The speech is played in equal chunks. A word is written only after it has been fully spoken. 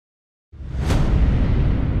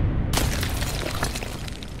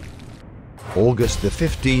August the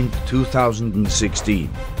 15th, 2016.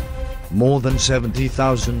 More than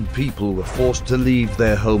 70,000 people were forced to leave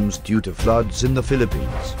their homes due to floods in the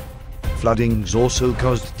Philippines. Floodings also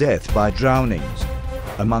caused death by drownings,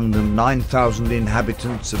 among them 9,000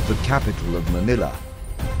 inhabitants of the capital of Manila.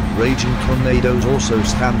 Raging tornadoes also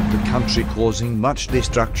slammed the country, causing much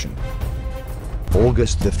destruction.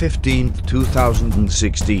 August the 15th,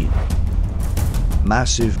 2016.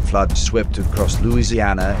 Massive floods swept across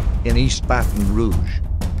Louisiana in East Baton Rouge,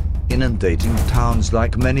 inundating towns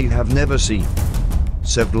like many have never seen.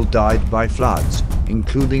 Several died by floods,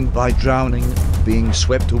 including by drowning, being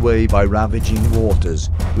swept away by ravaging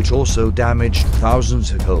waters, which also damaged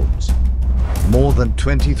thousands of homes. More than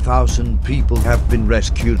 20,000 people have been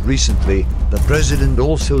rescued recently, the president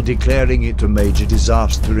also declaring it a major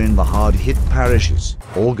disaster in the hard-hit parishes.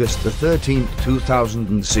 August the 13th,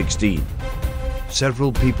 2016.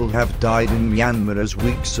 Several people have died in Myanmar as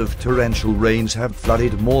weeks of torrential rains have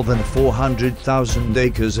flooded more than 400,000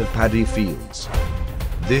 acres of paddy fields.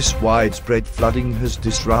 This widespread flooding has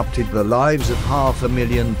disrupted the lives of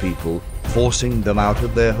 500,000 people, forcing them out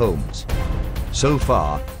of their homes. So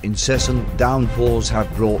far, incessant downpours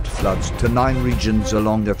have brought floods to 9 regions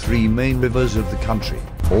along the 3 main rivers of the country.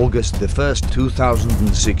 August the 1st,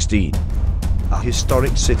 2016. A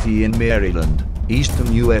historic city in Maryland,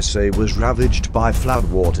 eastern USA was ravaged by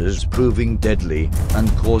floodwaters, proving deadly and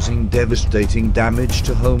causing devastating damage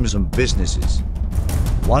to homes and businesses.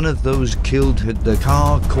 One of those killed had their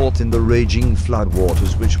car caught in the raging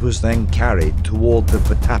floodwaters, which was then carried toward the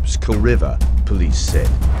Patapsco River, police said.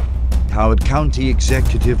 Howard County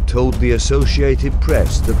executive told the Associated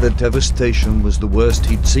Press that the devastation was the worst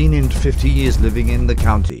he'd seen in 50 years living in the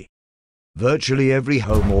county. Virtually every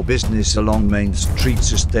home or business along Main Street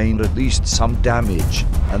sustained at least some damage,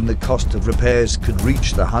 and the cost of repairs could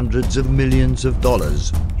reach the hundreds of millions of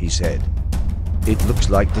dollars, he said. It looks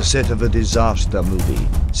like the set of a disaster movie,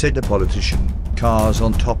 said a politician. Cars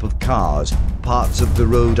on top of cars, parts of the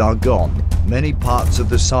road are gone, many parts of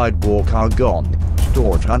the sidewalk are gone,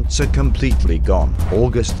 storefronts are completely gone.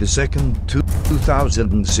 August the 2nd,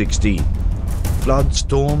 2016. Flood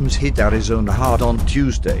storms hit Arizona hard on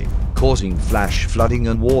Tuesday, causing flash flooding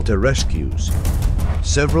and water rescues.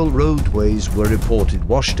 Several roadways were reported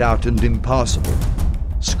washed out and impassable.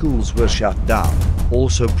 Schools were shut down,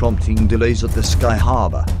 also prompting delays at the Sky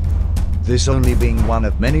Harbor. This only being one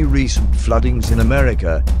of many recent floodings in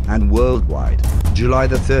America and worldwide. July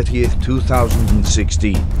the 30th,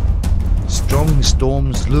 2016. Strong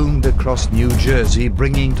storms loomed across New Jersey,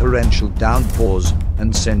 bringing torrential downpours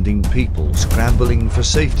and sending people scrambling for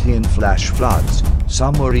safety in flash floods.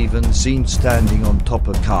 Some were even seen standing on top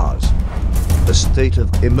of cars. A state of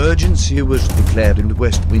emergency was declared in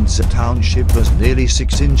West Windsor Township as nearly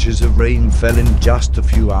 6 inches of rain fell in just a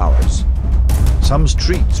few hours. Some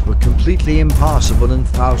streets were completely impassable and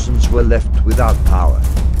thousands were left without power.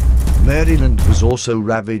 Maryland was also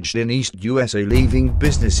ravaged in East USA, leaving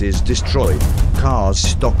businesses destroyed, cars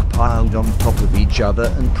stockpiled on top of each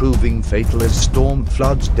other and proving fatal as storm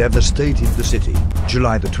floods devastated the city.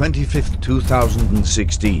 July the 25th,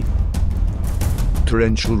 2016.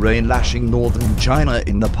 Torrential rain lashing northern China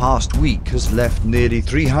in the past week has left nearly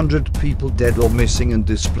 300 people dead or missing and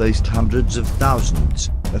displaced hundreds of thousands,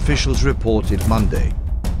 officials reported Monday.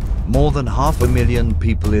 More than 500,000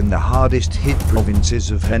 people in the hardest hit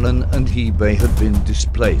provinces of Henan and Hebei had been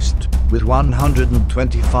displaced, with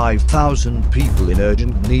 125,000 people in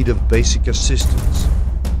urgent need of basic assistance.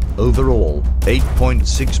 Overall,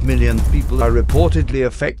 8.6 million people are reportedly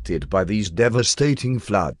affected by these devastating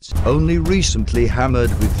floods, only recently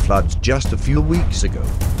hammered with floods just a few weeks ago.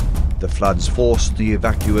 The floods forced the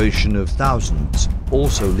evacuation of thousands,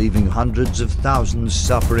 also leaving hundreds of thousands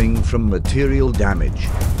suffering from material damage.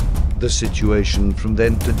 The situation from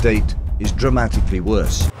then to date is dramatically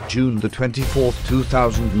worse. June the 24th,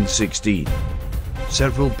 2016.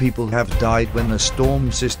 Several people have died when a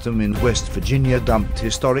storm system in West Virginia dumped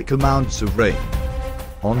historic amounts of rain.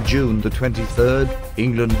 On June the 23rd,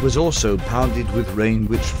 England was also pounded with rain,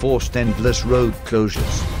 which forced endless road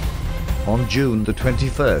closures. On June the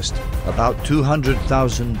 21st, about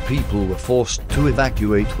 200,000 people were forced to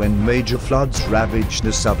evacuate when major floods ravaged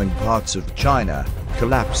the southern parts of China,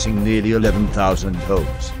 collapsing nearly 11,000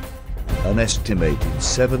 homes. An estimated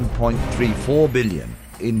 $7.34 billion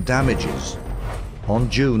in damages. On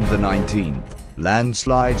June the 19th,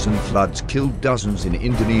 landslides and floods killed dozens in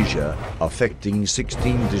Indonesia, affecting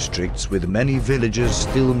 16 districts with many villages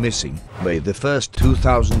still missing. May the 1st,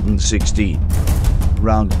 2016.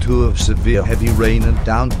 Round 2 of severe heavy rain and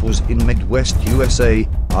downpours in Midwest USA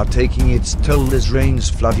are taking its toll as rains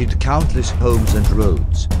flooded countless homes and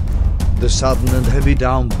roads. The sudden and heavy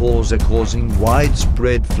downpours are causing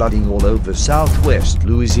widespread flooding all over southwest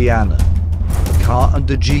Louisiana. A car and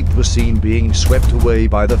a jeep were seen being swept away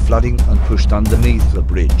by the flooding and pushed underneath the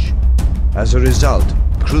bridge. As a result,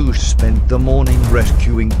 crews spent the morning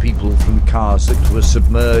rescuing people from cars that were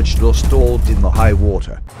submerged or stalled in the high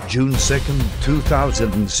water. June 2,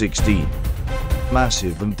 2016.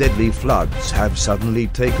 Massive and deadly floods have suddenly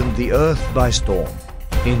taken the earth by storm.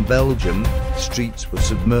 In Belgium, streets were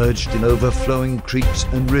submerged in overflowing creeks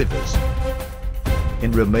and rivers.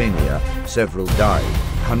 In Romania, several died,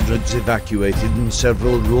 hundreds evacuated, and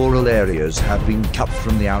several rural areas have been cut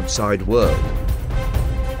from the outside world.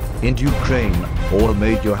 In Ukraine, all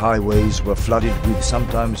major highways were flooded with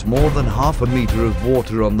sometimes more than half a meter of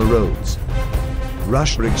water on the roads.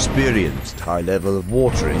 Russia experienced high level of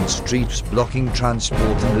water in streets blocking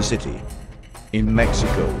transport in the city. In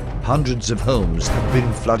Mexico, hundreds of homes have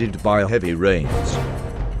been flooded by heavy rains.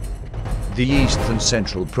 The east and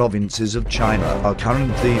central provinces of China are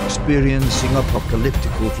currently experiencing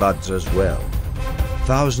apocalyptic floods as well.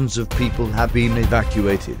 Thousands of people have been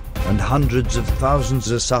evacuated, and hundreds of thousands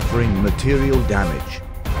are suffering material damage.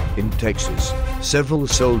 In Texas, several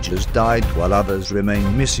soldiers died while others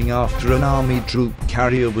remain missing after an army troop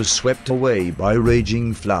carrier was swept away by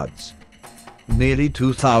raging floods. Nearly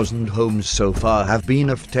 2,000 homes so far have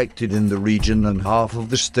been affected in the region, and half of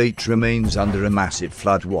the state remains under a massive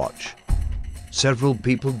flood watch. Several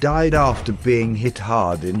people died after being hit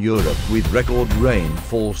hard in Europe with record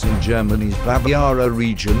rainfalls in Germany's Bavaria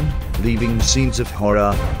region, leaving scenes of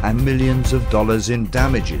horror and millions of dollars in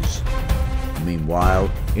damages. Meanwhile,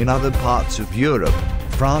 in other parts of Europe,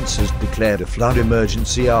 France has declared a flood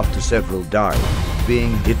emergency after several died,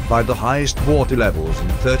 being hit by the highest water levels in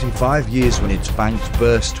 35 years when its banks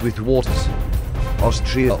burst with waters.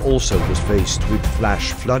 Austria also was faced with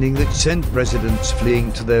flash flooding that sent residents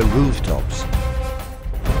fleeing to their rooftops.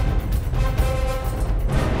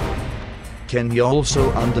 Kenya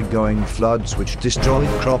also undergoing floods which destroyed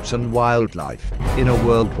crops and wildlife, in a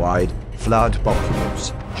worldwide flood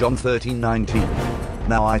apocalypse. John 13:19.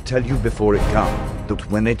 Now I tell you before it come, that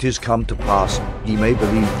when it is come to pass, ye may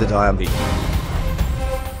believe that I am he.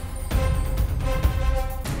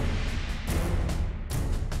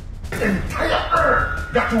 Entire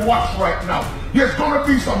earth got to watch right now. There's gonna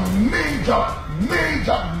be some major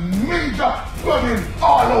flooding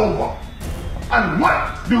all over. And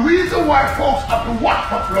the reason why folks have to watch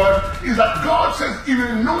for flood is that God says He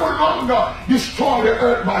will no longer destroy the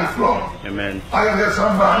earth by flood. Amen. I hear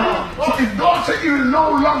somebody. So if God says He will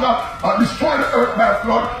no longer destroy the earth by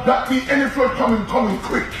flood, that means any flood coming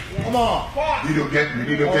quick. Come on. Did you get me?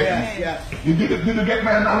 Did you get me? Yes. Did you get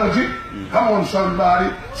my analogy? Come on,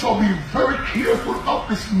 somebody. So be very careful of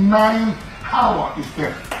this 9th hour. It's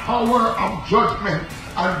the hour of judgment.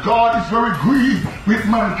 And God is very grieved with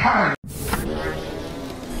mankind.